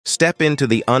Step into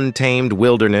the untamed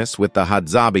wilderness with the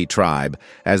Hadzabe tribe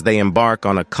as they embark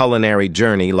on a culinary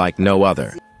journey like no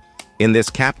other. In this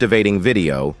captivating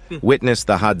video, witness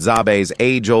the Hadzabe's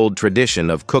age-old tradition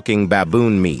of cooking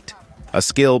baboon meat, a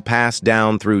skill passed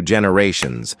down through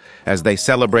generations, as they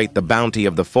celebrate the bounty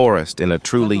of the forest in a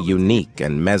truly unique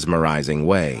and mesmerizing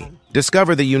way.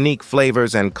 Discover the unique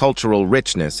flavors and cultural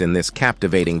richness in this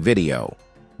captivating video.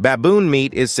 Baboon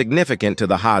meat is significant to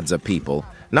the Hadza people,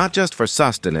 not just for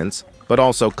sustenance, but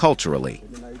also culturally.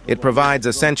 It provides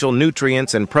essential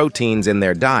nutrients and proteins in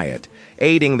their diet,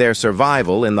 aiding their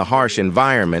survival in the harsh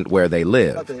environment where they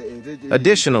live.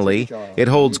 Additionally, it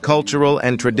holds cultural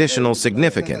and traditional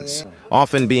significance,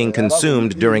 often being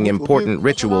consumed during important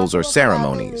rituals or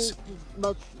ceremonies.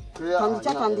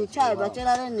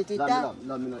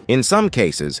 In some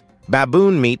cases,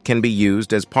 baboon meat can be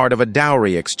used as part of a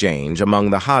dowry exchange among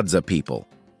the Hadza people.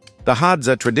 The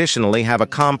Hadza traditionally have a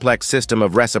complex system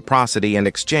of reciprocity and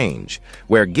exchange,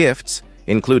 where gifts,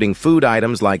 including food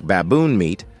items like baboon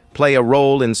meat, play a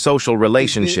role in social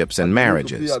relationships and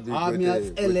marriages. The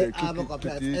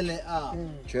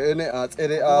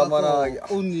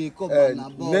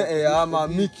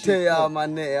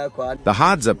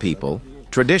Hadza people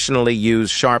traditionally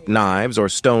use sharp knives or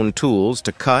stone tools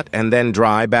to cut and then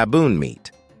dry baboon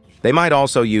meat. They might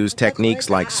also use techniques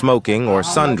like smoking or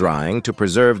sun-drying to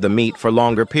preserve the meat for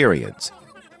longer periods.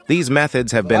 These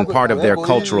methods have been part of their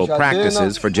cultural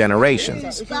practices for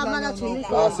generations.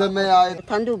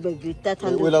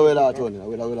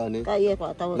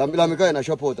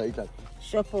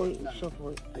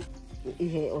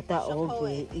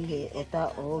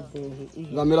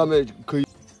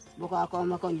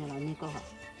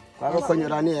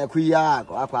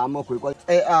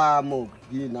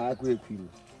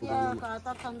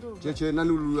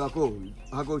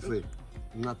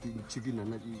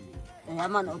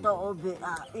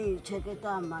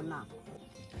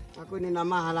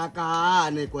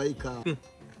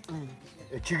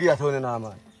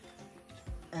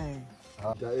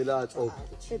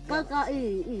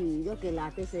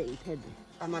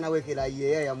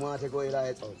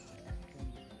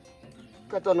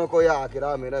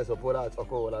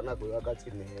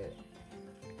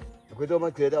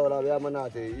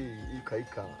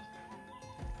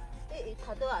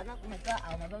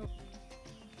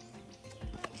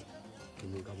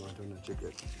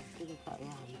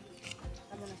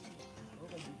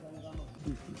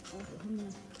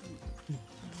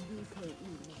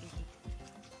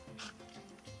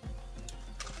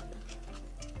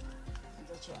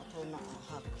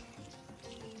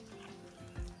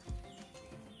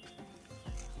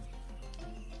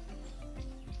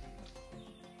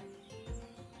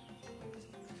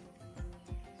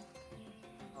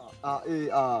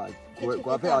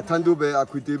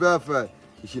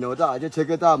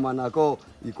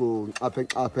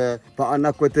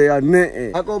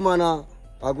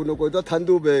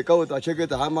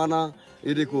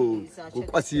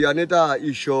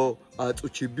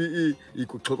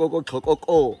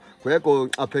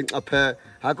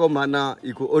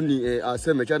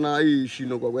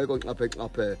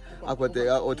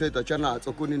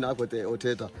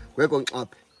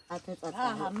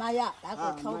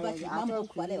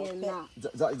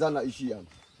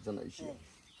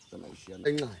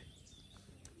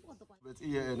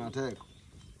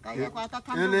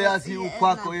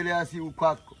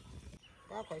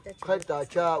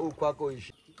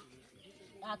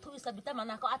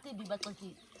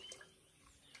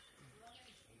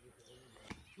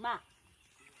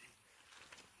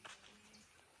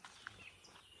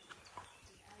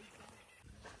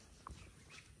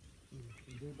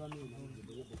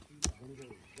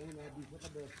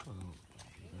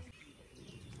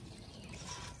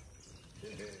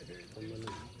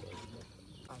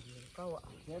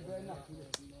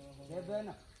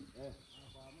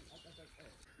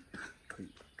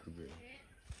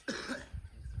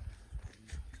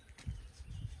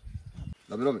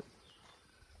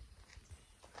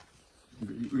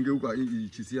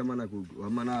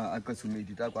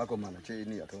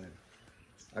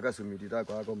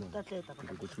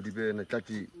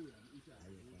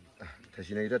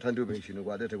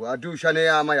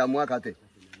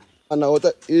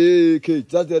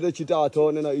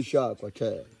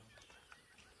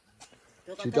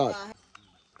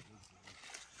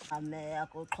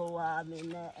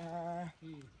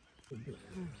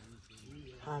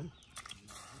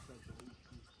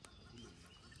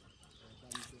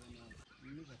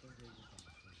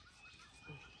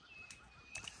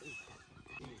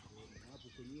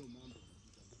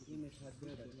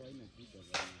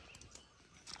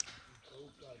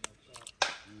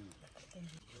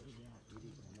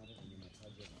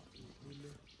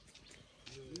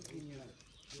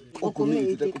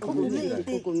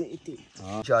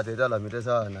 Chate dalla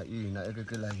mitesa na ina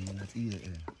ekekela ina tsiye.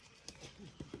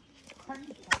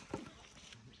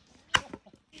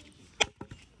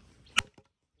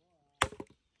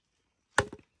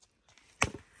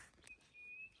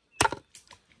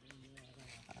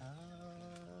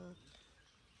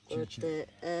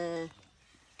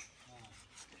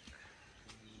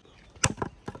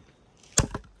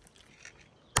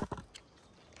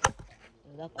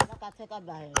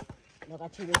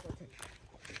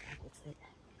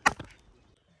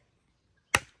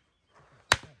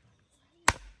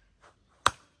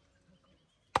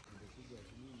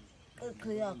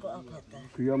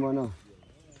 Kuya mana?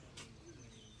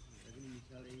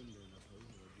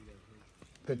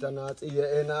 Petana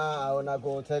tsiye ena aona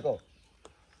go teko.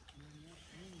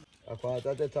 Apa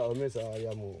tate ta omesa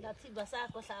yamu. Nati basa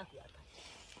ko sa aku.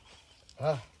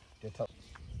 Ha, teta.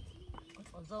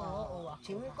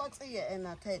 Chimi ko tsiye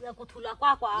ena te. Ya kuthula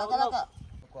kwa. Laka.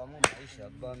 Kwa mu maisha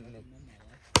bamne.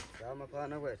 Kama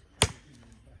pana wewe.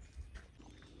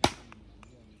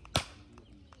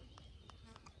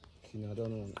 I don't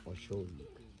know. I'll show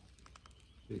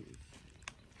you.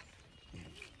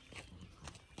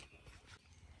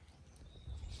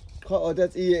 Ko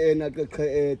that's e na ka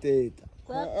kete.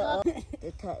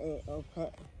 Eta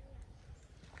okay.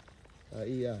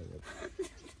 Iya.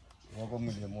 Wako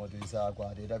mle moto isa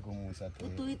kwa data kumusa to.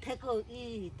 Tu iteko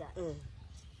ita.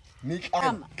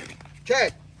 Mikama.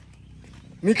 Check.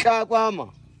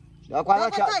 Mikama.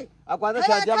 Akwanza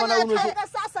cha jama na uno.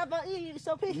 Sasa ba I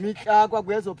so pi. Mikakwa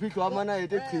kwezo piko amana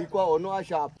ete khikwa ono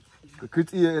ashap.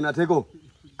 Kitsiye na teko.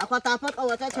 Akwata pa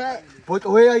wata che.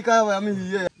 Poto we aika wa mi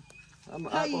hiye.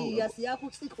 Ai yasi yako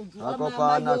tsiku jua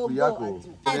mama yo. Yako.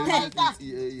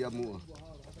 Kitsiye ya mua.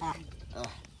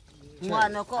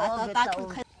 Mwana ko obeta.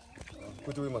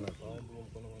 Kutu mana.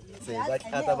 Se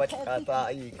bachata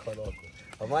ai khoroko.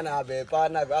 Amana abe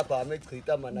pana apa me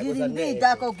khita mana ko sanne. Giri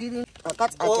da ko giri.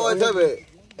 Oh tabe.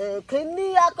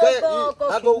 Kini yako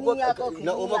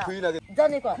na oma kuina.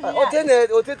 Zani kwa.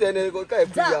 Otene ko kai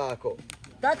yako.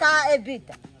 Data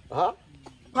ebita. Ha?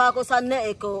 Kwa ko sanne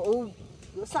eko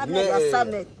sanne ya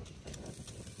sanne.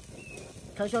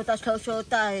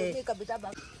 Toshota he.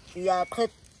 Ya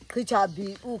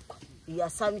krichabi uk. Ya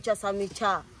samicha.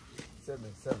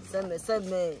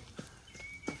 Seme.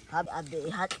 Hab abe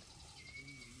hat.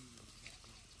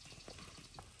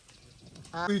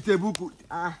 Ite buku.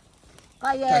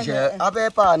 Kaya abe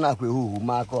pa na kwe hu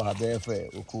mako abe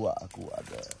fe okuwa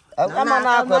be. Ama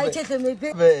na kwe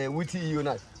be wuti iyo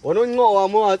na. Ono ngo wa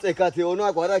mo atsekate ono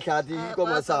akwara chati ko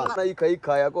masa. Na ikai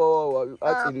kaya ko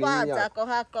atininya. Ko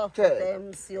hako.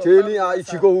 Cheni a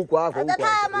ichiko huko ako.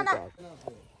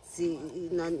 Si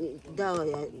na dawa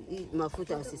ya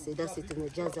mafuta sisi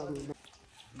tumejaza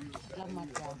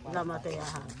lamata ya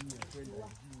ha.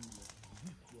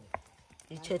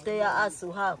 Ichete ya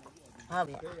asu hako.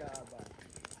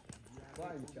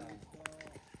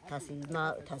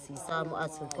 Tasi samu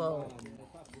asu ko.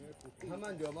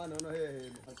 Kama ndio maana ono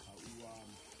he.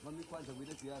 Mami kwanza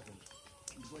mwite kiasi.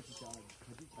 Ilikuwa chicha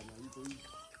katika na hiyo hii.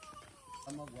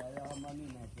 Kama gwaya mami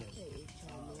na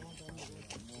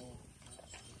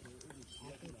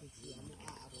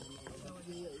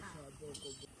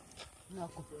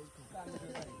kwa.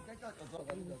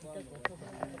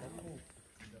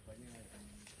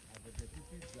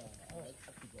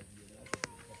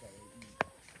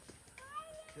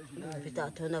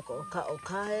 Pita tona ko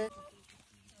okae.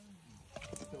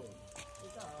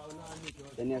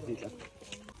 Tani afika.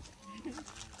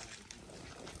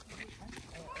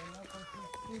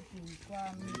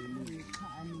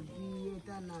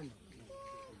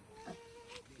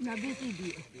 Na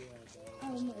bisi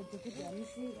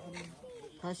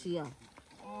Kasia.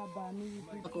 bani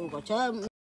Ko ko cha.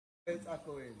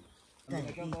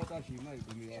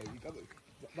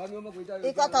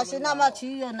 Ika tashina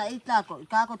machiyo na itako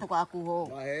ikako to kwa kuho.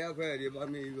 Mahea kweli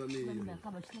bami.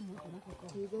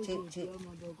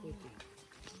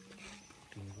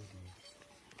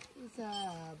 isa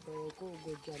boko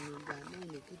gojani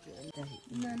gani kitu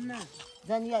nana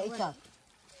Zania ita.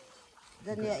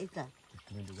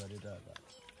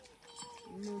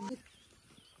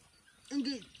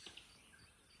 Ingi.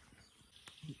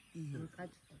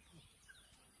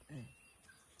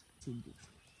 Sindi.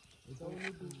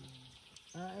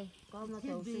 Kama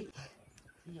tausi.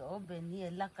 Yo beni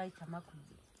la kai chama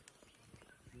kuzi.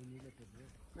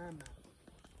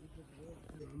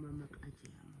 Mama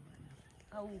kaji.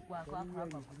 Au kwa hapa.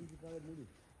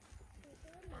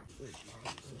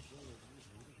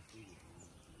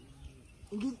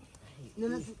 Ingi.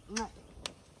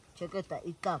 Check it out.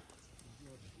 Ita.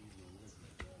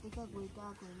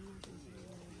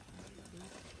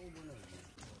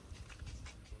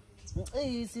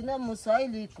 Sina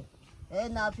Muswahili ko.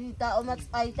 Napita o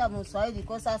matsaita Muswahili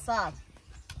ko sasa.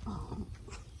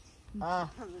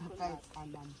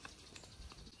 Alam.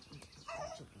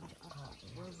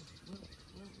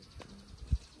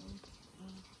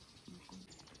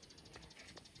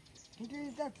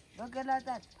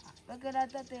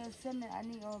 Bagalatat seme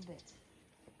ani obe.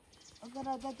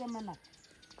 Bagalatat mana?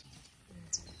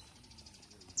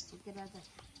 Bagalatat.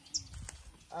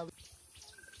 Ako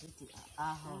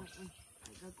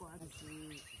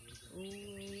asi.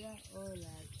 Ya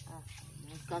ola.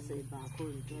 Kasi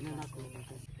BABOON kena ako.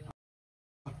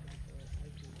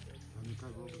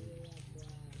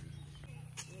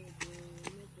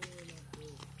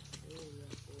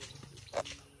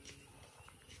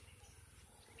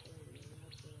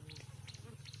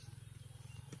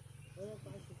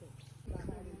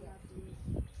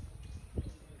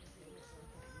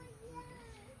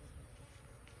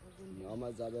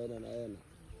 Hadzabe na yena.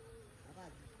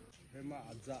 Hema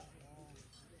Hadzabe.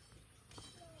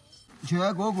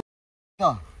 Che go go.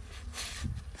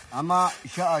 Ama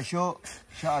sha ako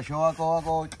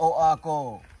o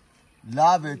ako.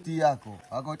 Labe ti ako.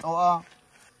 Ako o a.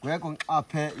 Kwe kung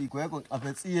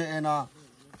ape tsiye ena.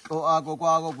 O ako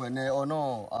kwa ako kwene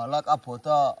ono alak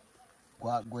apota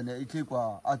kwa kwene iki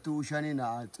kwa atu shani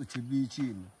na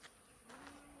uchibichi.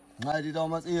 Ngai do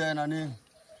mas iye na ni.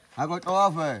 Ako to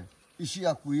afe. Ishi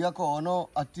akuya ko ono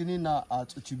atini na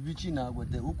uchibichi na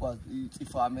kwete ukwa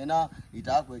ifamena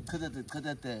itakwe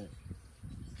kete.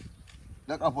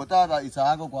 Lak apota da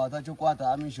isa ako kwa ta chukwa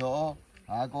ta amisho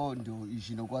ako ndo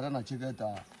ishi no kwa na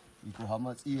cheketa iko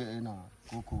hamas iye ena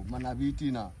koko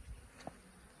manabiti na.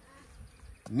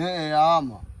 Ne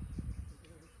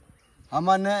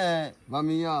ama ne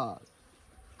mamia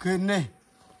kene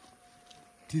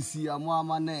tisi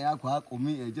ama ne ya kwa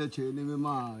komi eje chene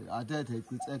mema atete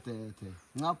kutsete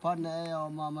ngapha ne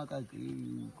mama ka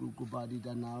ku badi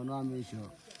dana no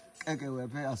amisho eke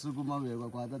wepe asukuma we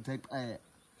kwa ta tek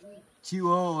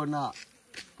chiwo na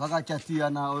paka chatia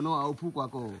na ono aufukwa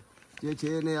ko je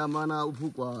chene amana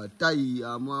ufukwa tai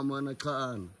ama na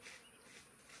kan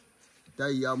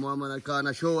tai ama na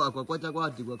kana show akwa kwata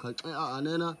kwati kwa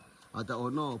anena ata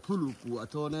ono puluku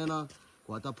atonena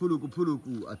kwa ta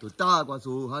puluku atota kwa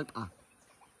so haka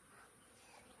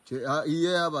che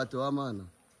iye abato amana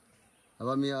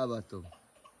abamia abato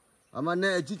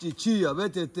amane chichi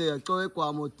abetete atoe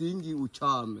kwa motingi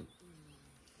uchame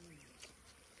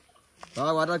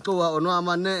ba wata ko ono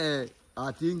amane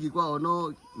atingi kwa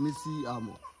ono misi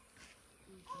amo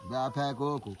ba pa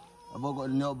ko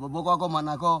boko ko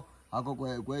manako ako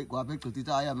kwa pekto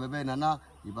tita aya mebena na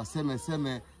iba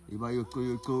seme iba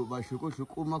yoko ba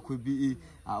shuko makwibi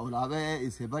olabe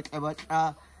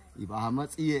isebaka iba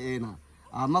hamatsiye ena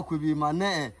amakwibi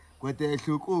mane kwete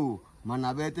shuko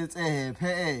manabete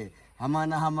tsehephe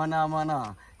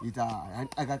hamana ita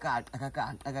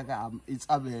akaka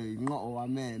itsabe ngo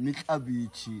wame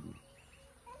mitlabichi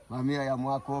mamia ya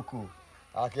mwakoko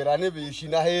akirani bishi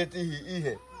na heti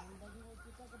ihe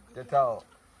tetao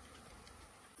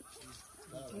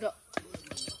ndo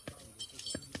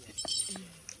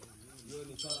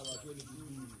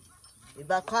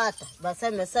ibakata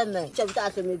baseme chabita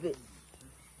asemibe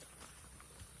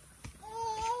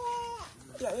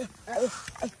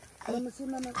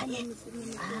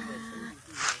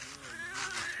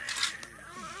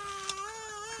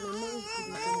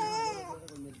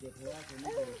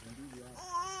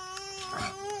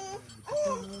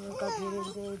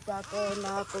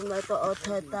na kumeto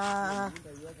oteta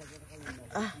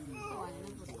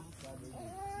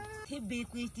hibi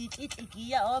kwiti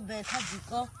kitikia obe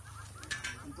tajiko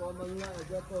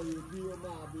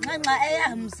nganga eya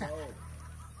hamsa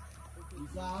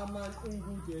zaman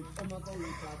unguje kama to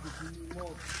itati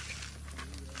mo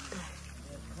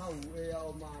khau eya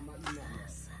o mama ina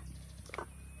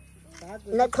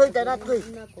na khoi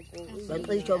ban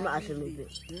to choma asemibe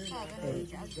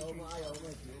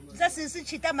sasi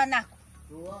chita manako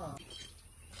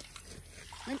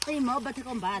nanti mau batik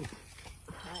ombal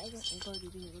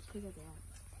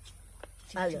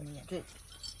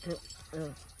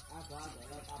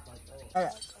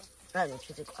Ayo,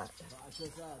 cuci kuat.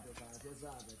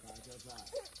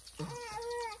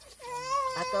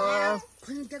 Atau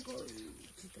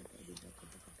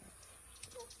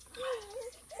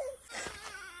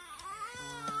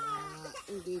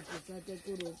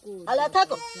ala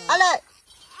tako, ala.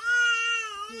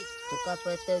 Tukar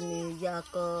petani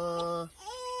jako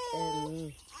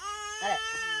ini. Ala.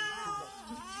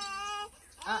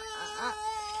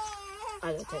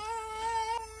 Ayo cek.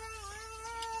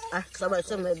 Sama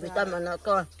bita mana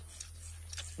ko.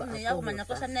 Ni ako man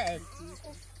ako sa neeg.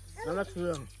 Nama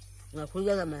siyo. Nga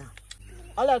kuya naman.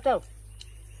 Ala taw.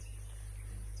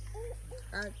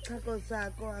 Ako sa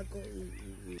ako.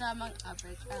 Tamang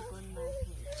apek ako na.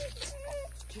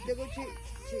 Chite ko chi.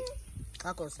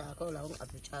 Ako sa ako lang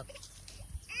apek ako.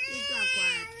 Ito ako.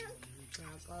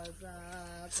 Ako sa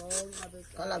ako apek.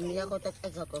 Kala miya ko tek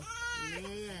ako.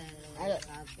 Ayo.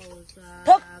 Ako sa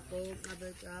ako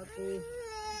apek ako.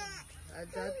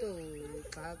 Ada tu.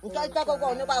 Kita ko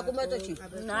ano ba ako meto chi.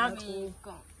 Nagi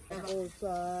ko. Ako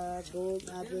sa ako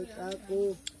apek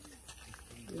ako.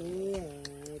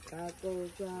 Ako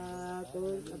sa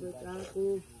ako apek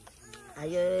ako.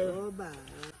 Ayo. Ba.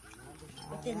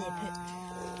 Buti ni pe.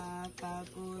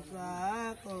 Ako sa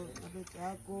ako apek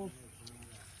ako.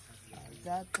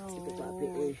 Jatuh.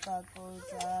 Ako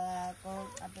sa ako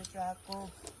apek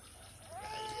ako.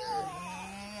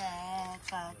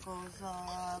 Ako sa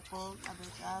ako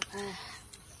apek ako.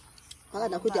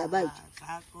 Kan aku tak baik.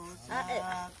 Aku sa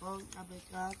ako apek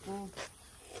ako.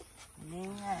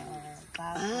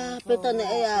 Peta na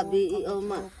abi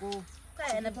oma.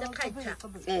 Kaya na bita kai cha.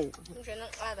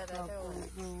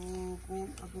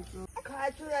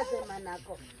 Kacu ya semana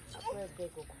ko. Aku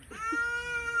ko.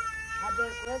 Ada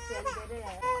ko sendiri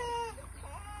ya.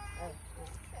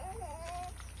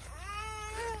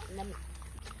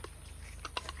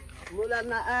 Mula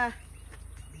na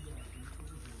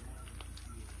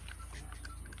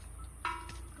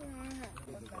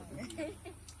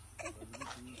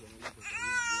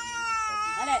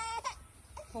Ale.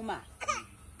 Kuma.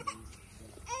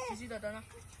 Sisi dah na.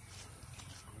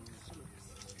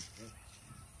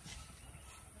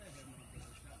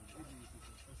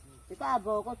 Kita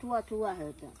abo ko tua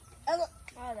heta.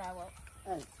 Ada apa?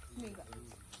 Minggu.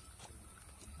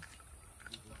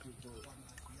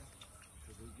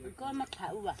 Kau mak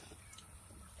tahu ba?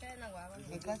 Kaya na wa.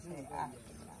 Kasi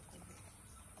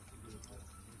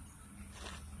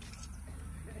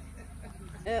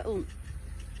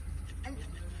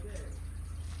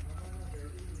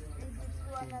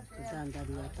Sanda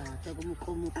dia tak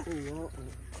muko.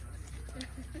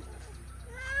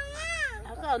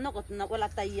 Ako no ko la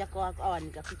tai ako awan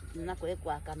ka na ko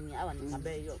ekwa kami awan ka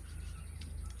beyo.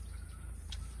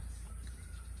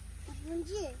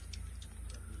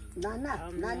 Nana.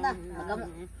 Agam.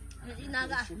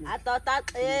 Inaga. Ato tat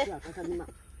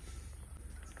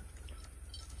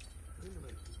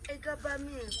Ika pa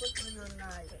mi ko tuyo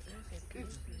na.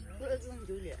 Ko yung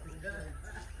Julia.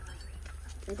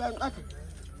 Ika at.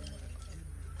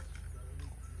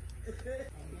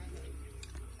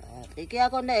 Iki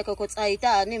ako na ko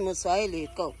tsaita ni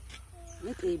Mswahili ko.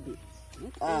 Nkibi.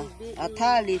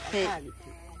 Atali pe.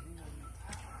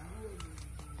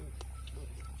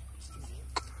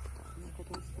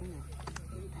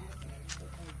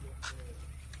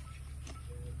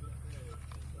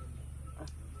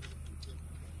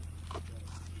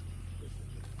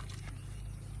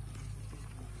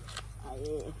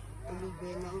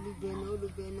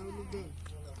 Ulubena.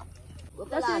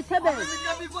 Kasi sabi.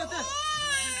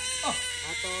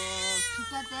 Ato.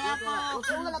 Kita ako.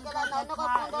 Utungala kala na ko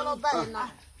pungolo ba na.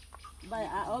 Bay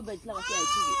bet la kasi ay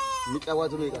sige. Mita wa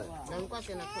tumi ka. Nang ko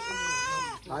sina ko.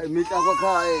 Ay mita ko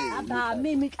ka Aba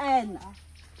mimik en.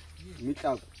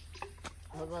 Mita.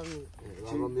 Abang.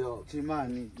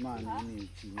 Chimani.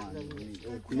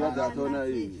 Kuya da to na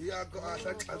Ya ko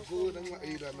asa kago nang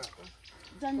maira na.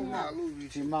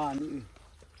 Chimani.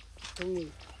 Tumi.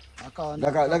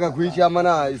 Daga kuisha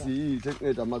mana isi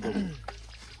teketa mako.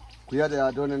 Kuya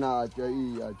da to na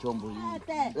ai a chombo.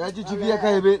 Ya ji jibiya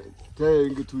kai be. Te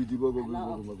ngi tuidi bogo.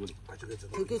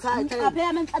 Kiki kai. Ape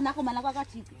amen kana ko malaka ka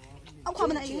chiki. Ang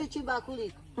kama na iyo chiba kuli.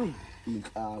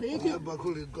 Ya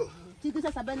bakuli go. Chiki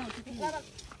sasa bana chiki.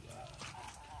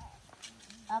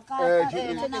 Na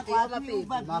ko mapi.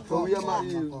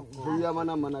 Kuya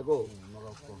mana ko.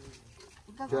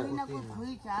 Kakuna ko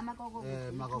kuicha ama ko.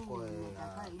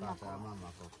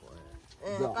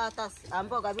 Katas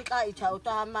ambo gabika icha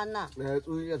utamana.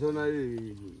 Uya to na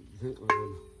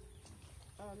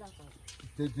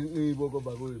Ni bogo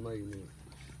bagul mai ni.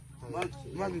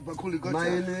 Mami bakuli go.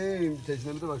 Mai ni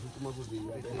tesna mto bashuku makuzi.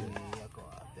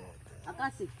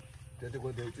 Akasi. Tete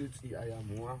ko de tsi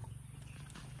ayamua.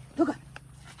 Toka.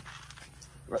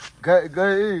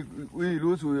 Kai wi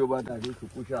lusu yo bata ni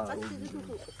kusha.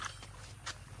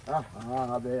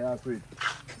 Abe apri.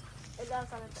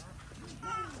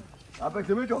 Abe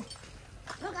semito.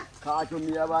 Toka. Ka cho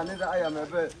mi abane da ayame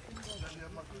be.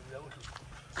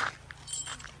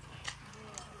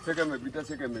 Seke me bita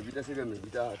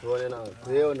to na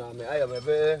teo na me ayame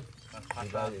be.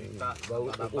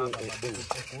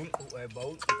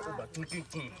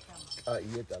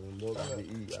 Iya tak mboga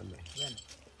hii ana.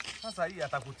 Sasa hii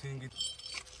atakutingi.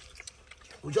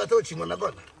 Ujatoa chimana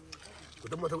gona.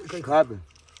 Kutamata kai Kabe.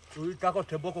 Uitako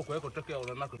teboko kweko tokea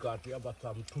unaona kati hapa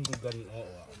kwa mtundu gani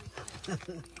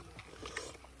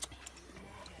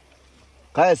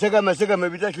Kaya sega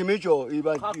mebita kimicho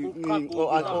iba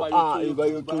iba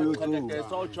yotu.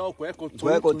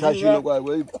 Kweko tashino kwa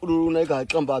we kuru na ka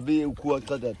kamba bi ukuwa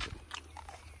kadate.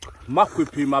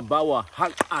 Makwipi mabawa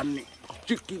hang ani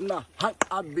chikina hang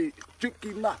abi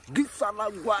chikina gisana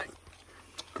gwai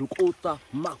kukota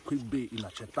makwibi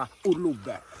inacheta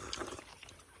uluga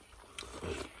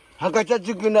Hakacha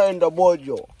chikina enda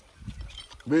bojo.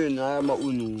 Bina ama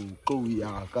unu kowi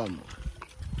ya kama.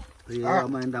 Pia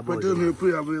maenda bojo. Betul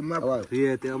pia map.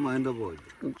 Pia te maenda bojo.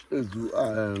 Ezu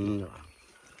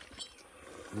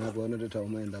na kuona tata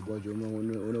maenda bojo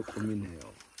una komine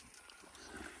yo.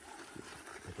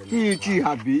 Chi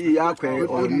habi yakwe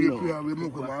Betul pia we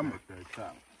mko mama.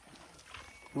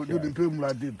 Bojo ni pia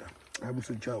mladida. Habu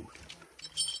se chawe.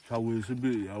 chawe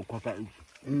sibi ya kwaka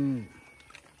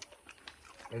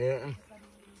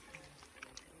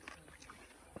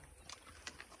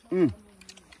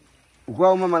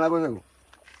Ukwa mama na kwako.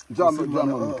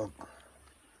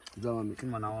 Zama mi.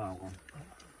 kima naona kwa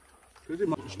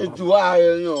Etu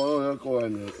ayo no ko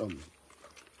ni kam.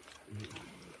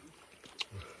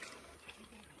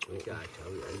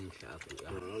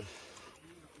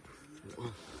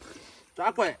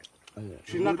 takwe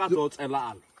shina ka dot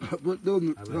elal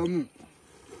Betul kamu.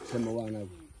 Sema wana.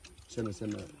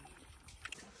 Sema.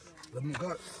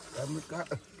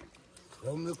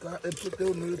 Lamka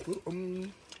eputu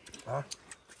ni ha.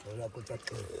 Wala ko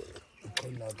takko. Ko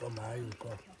na ko mai ko.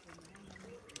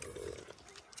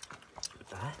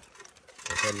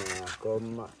 Sema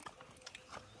koma.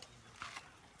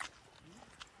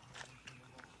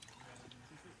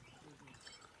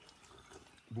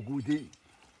 Bugudi.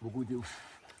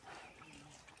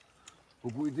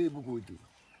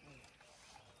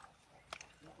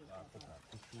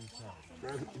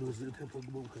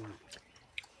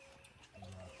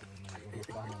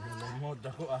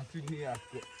 moda ko atini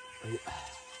ako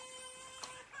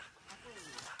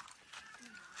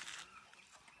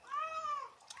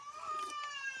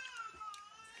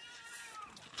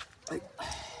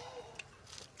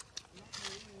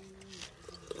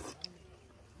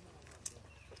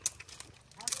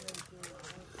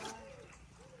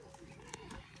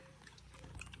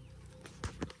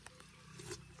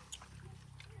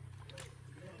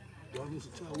Vamos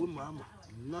chawe mama.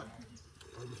 Na.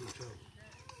 Vamos chawe.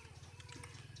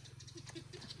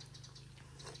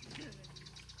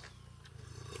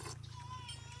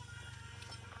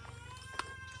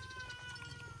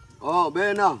 Oh,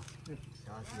 bena.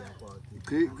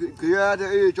 Kia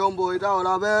de chombo ita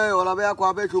ola be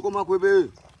kwa be chukuma kwebe.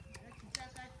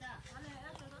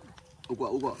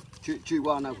 Ukwa. Chi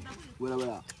wana.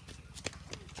 Wela.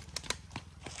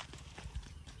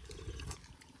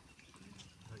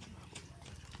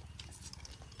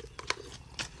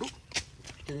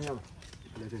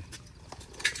 Lete.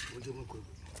 Ojo mko.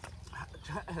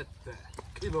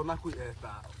 kilo na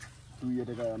kueta Tu ya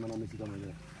daga mana mesti kama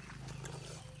ya.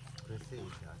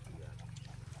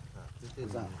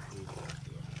 Pesa.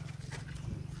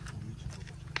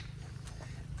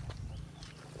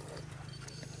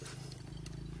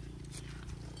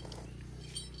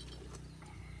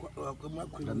 Kwa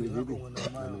makwe ni hapo wana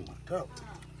mama. Ta.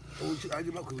 Oji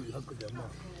aje makwe hapo jamaa.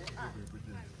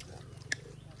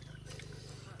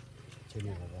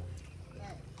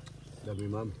 Dabi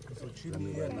mam. so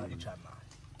chini na ichana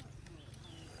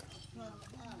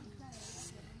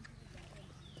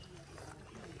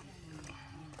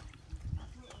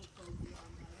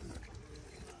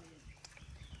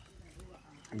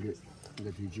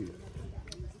Nge tiji.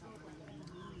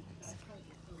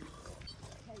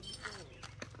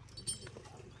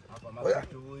 hapa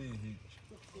makutu hii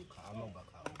kama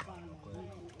baka kwa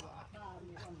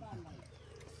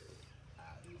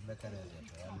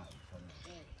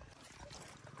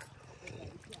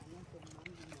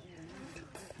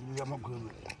Ni ya makwe.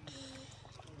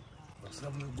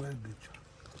 Sababu bwana bicho.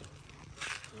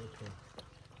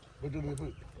 Betul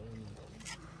ni.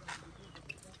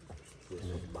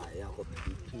 Baya ko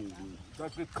tiji.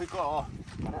 tapi kiko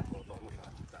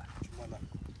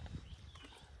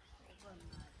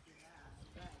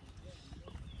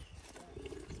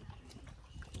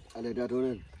Ale da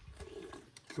donen.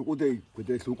 Sukude,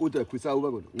 kwete sukude kwisa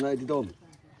uba ko. Ngai di dom.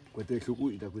 Kwete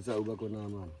suku ida kwisa uba ko na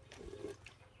ma.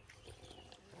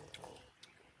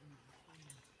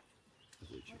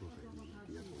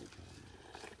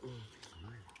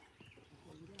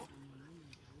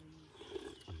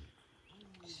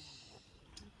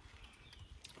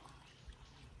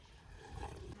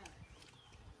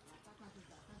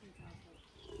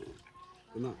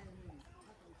 No.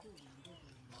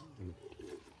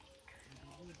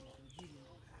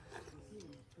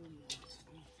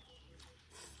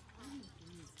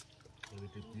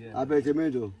 Abe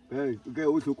medo, ke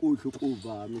usuku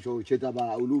ba misho cheta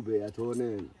ba ulube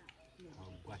atone.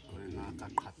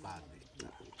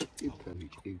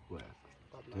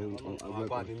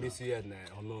 Agora de misia né,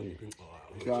 ono ni pin.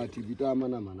 Ka tibita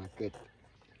mana ket.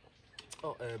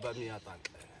 Oh, ba mi atan.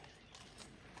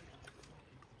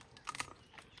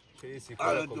 Esse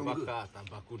cara com bacata,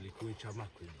 bakuli com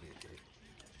chamaco.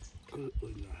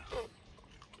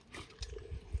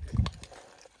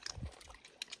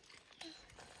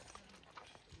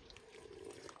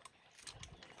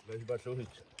 Vejo baixou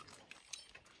hit.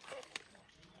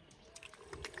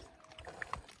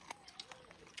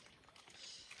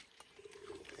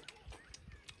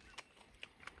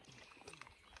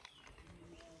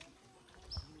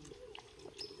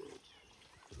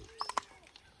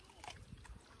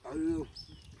 Ayo.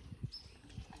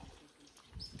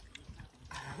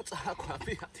 Tá com a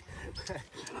piada.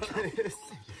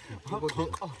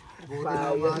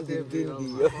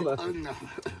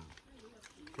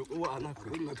 Wa anakku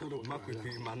makku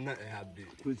fi manna e habbi.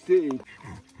 Kusi.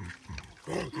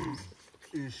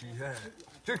 Ishi he.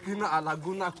 Chekina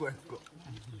alaguna kweko.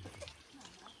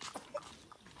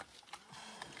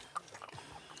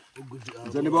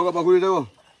 Jani boga bakuli dewo.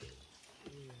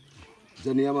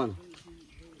 Jani yaman.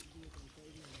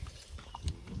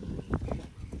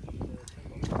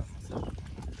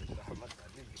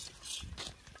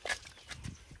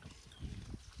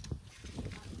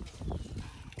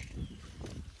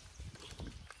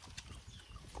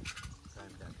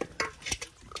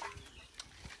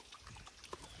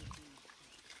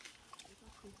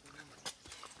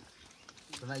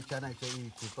 Tunaichana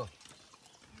chai chiko.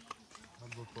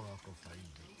 Mambo kwa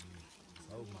faida.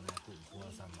 Au maana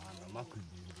kwa samana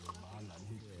makubi ndio maana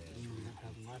ni.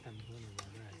 Hata mkono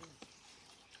baadaye.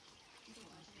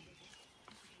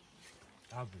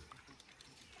 Abu.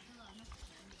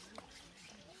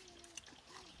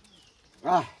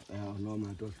 No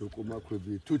matter sukuma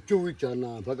kubi. Tuchu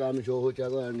wichana mpaka misho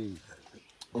chako ni.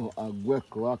 Oh,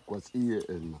 agweko wako siye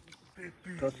ena.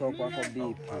 Toso kwa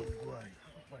bipa.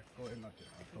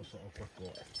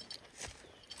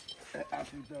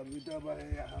 Afita vita ba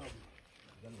ya ha.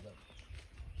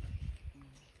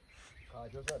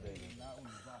 Kajosa de.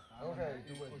 Okay,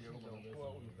 tuwe ndio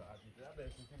kwa uliza afita. Hata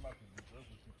kusema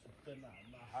kutena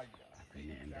na haja.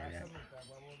 Inaendelea.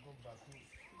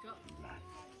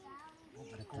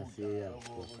 Katasia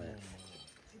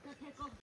kwa